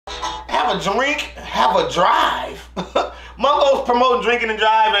have a drink, have a drive. Mungo's promoting drinking and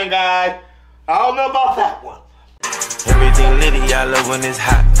driving, guys. I don't know about that one. Everything litty, I love when it's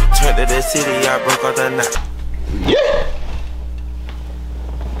hot. Turn to the city, I broke out the knot. Yeah.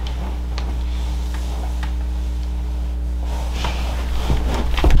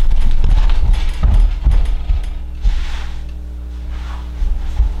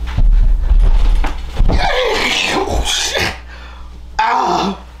 Oh, shit.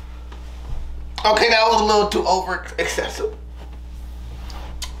 Ow. Okay, that was a little too excessive.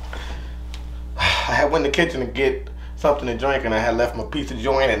 I had went in the kitchen to get something to drink and I had left my piece of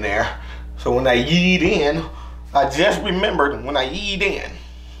joint in there. So when I yeet in, I just remembered when I yeet in.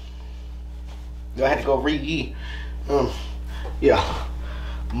 I had to go re-yeet. Yeah.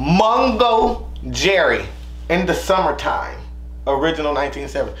 Mungo Jerry in the Summertime. Original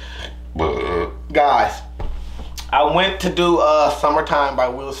 1970. Guys, I went to do Summertime by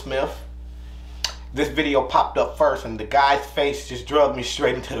Will Smith. This video popped up first and the guy's face just drugged me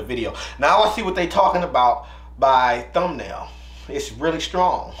straight into the video. Now I see what they talking about by thumbnail. It's really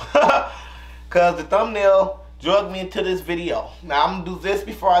strong. Cause the thumbnail drugged me into this video. Now I'm gonna do this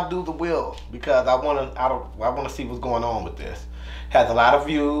before I do the will because I wanna see what's going on with this. Has a lot of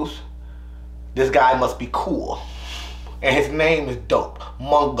views. This guy must be cool. And his name is dope.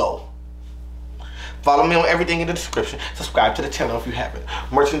 Mungo. Follow me on everything in the description. Subscribe to the channel if you haven't.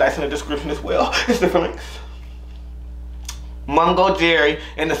 Merchandise in the description as well. It's different links. Mungo Jerry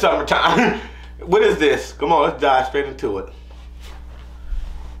in the Summertime. What is this? Come on, let's dive straight into it.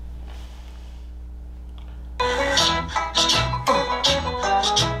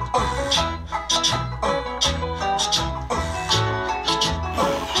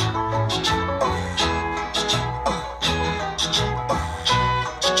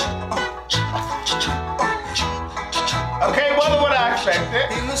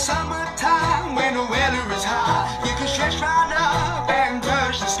 In the summertime, when the weather is hot, you can stretch right up and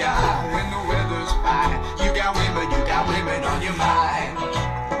touch the sky. When the weather's fine, you got women on your mind.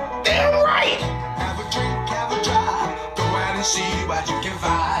 Damn right! Have a drink, have a drive, go out and see what you can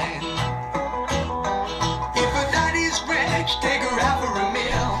find. If a daddy's rich, take her out for a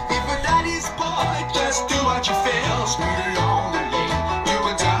meal. If a daddy's poor, just do what you feel. Speed along the lane, you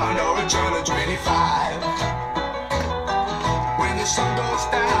can turn or return to 25. The sun goes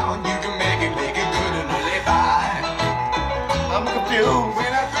down, you can make it good and live by. I'm confused. We're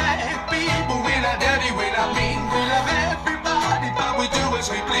not bad people, we're not dirty, we're not mean. We love everybody, but we do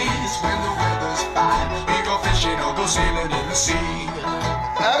as we please. When the weather's fine, we go fishing or go sailing in the sea.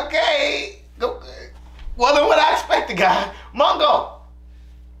 Okay. Wasn't what I expected, guy. Mungo.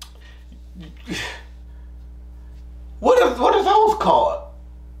 What is those called?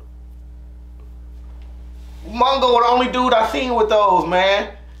 Mungo, the only dude I seen with those, man.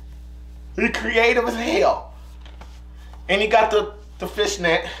 He creative as hell. And he got the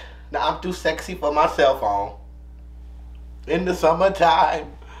fishnet. Now I'm too sexy for my cell phone. In the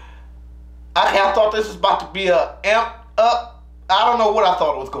summertime. I thought this was about to be a amp up. I don't know what I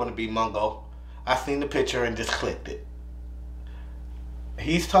thought it was going to be, Mungo. I seen the picture and just clicked it.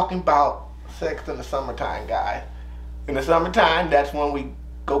 He's talking about sex in the summertime, guys. In the summertime, that's when we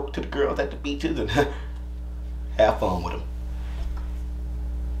go to the girls at the beaches and have fun with them.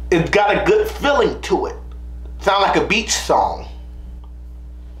 It's got a good feeling to it. Sound like a beach song.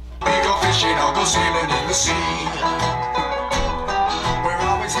 We go fishing or go sailing in the sea. We're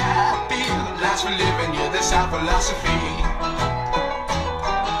always happy, lives we live in, yeah, that's our philosophy.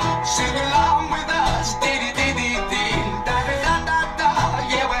 Sing along with us, dee-dee-dee-dee-dee, da-da-da-da-da,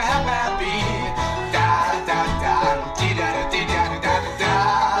 yeah, we're happy. Da-da-da, dee-da-da-dee-da-da-da-da.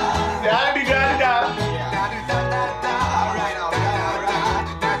 Da-dee-da-da-da.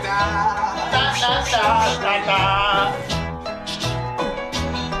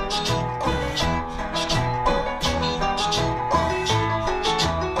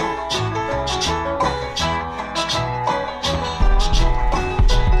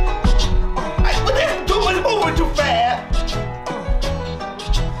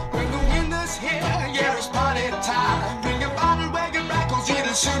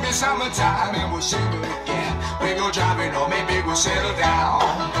 Summertime and we'll single again. We go driving or maybe we'll settle down.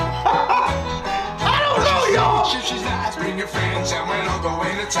 I don't know, y'all. She's nice, bring your friends and we'll all go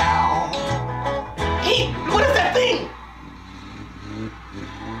into town. Hey, what is that thing?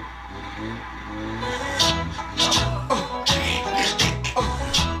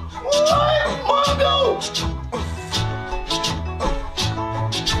 What? Mungo!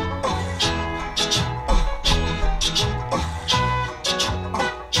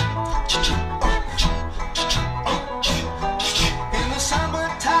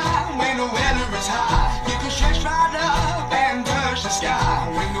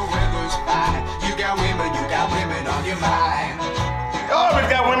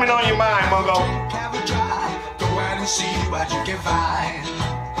 what you can find.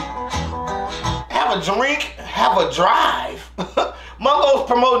 Have a drink, have a drive. Mungo's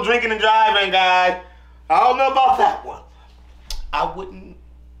promoting drinking and driving, guys. I don't know about that one. I wouldn't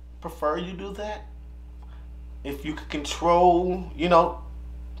prefer you do that. If you could control, you know,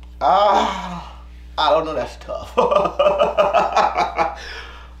 I don't know, that's tough.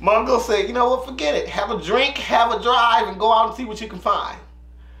 Mungo said, you know what, forget it. Have a drink, have a drive, and go out and see what you can find.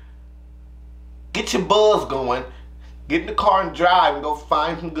 Get your buzz going. Get in the car and drive and go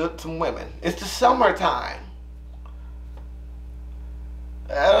find some women. It's the summertime.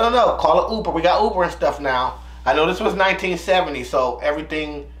 I don't know. Call it Uber. We got Uber and stuff now. I know this was 1970, so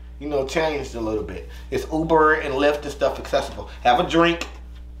everything, you know, changed a little bit. It's Uber and Lyft and stuff accessible. Have a drink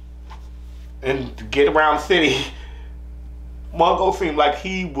and get around the city. Mungo seemed like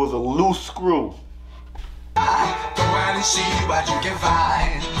he was a loose screw. Go out and see what you can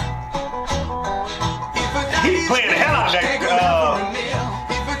find. He's playing the hell out of that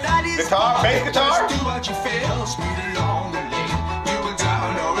guitar, bass guitar. Do what you feel, speed along the lane. You will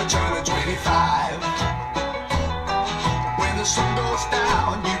down or return to 25. When the sun goes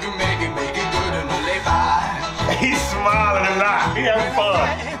down, you can make it good and lay by. He's smiling a lot. He having fun.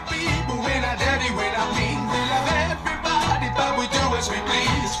 People, we're not dirty, we're not mean. We love everybody, but we do as we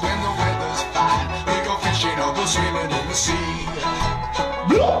please. When the weather's fine, we go fishing or go swimming in the sea.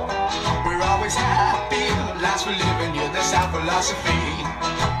 We're always happy, lives we're living, yeah, that's our philosophy.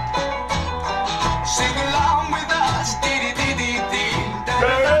 Sing along with us, dee dee dee dee da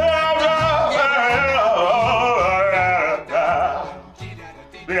da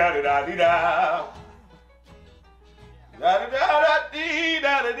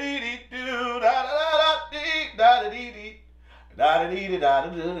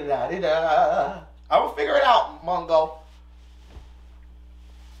I'm gonna figure it out, Mungo.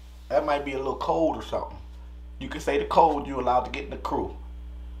 That might be a little cold or something. You can say the code you're allowed to get in the crew.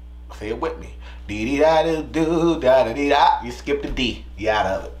 Say it with me. Dee dee da da do da da dee da. You skip the D. You out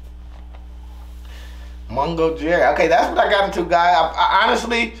of it. Mungo Jerry. Okay, that's what I got into, guys. I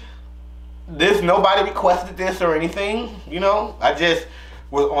honestly, nobody requested this or anything. You know, I just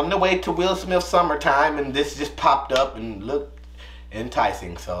was on the way to Will Smith's Summertime, and this just popped up and looked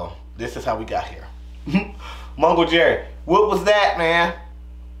enticing. So this is how we got here. Mungo Jerry. What was that, man?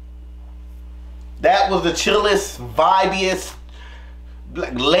 That was the chillest, vibiest,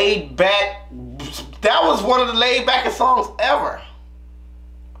 like, laid back. That was one of the laid backest songs ever.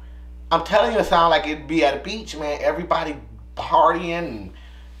 I'm telling you, it sounded like it'd be at a beach, man. Everybody partying and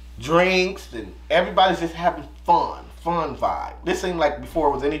drinks, and everybody's just having fun vibe. This seemed like before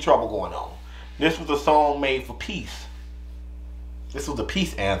there was any trouble going on. This was a song made for peace. This was a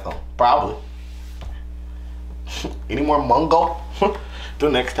peace anthem, probably. Any more Mungo?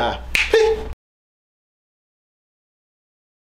 Till next time.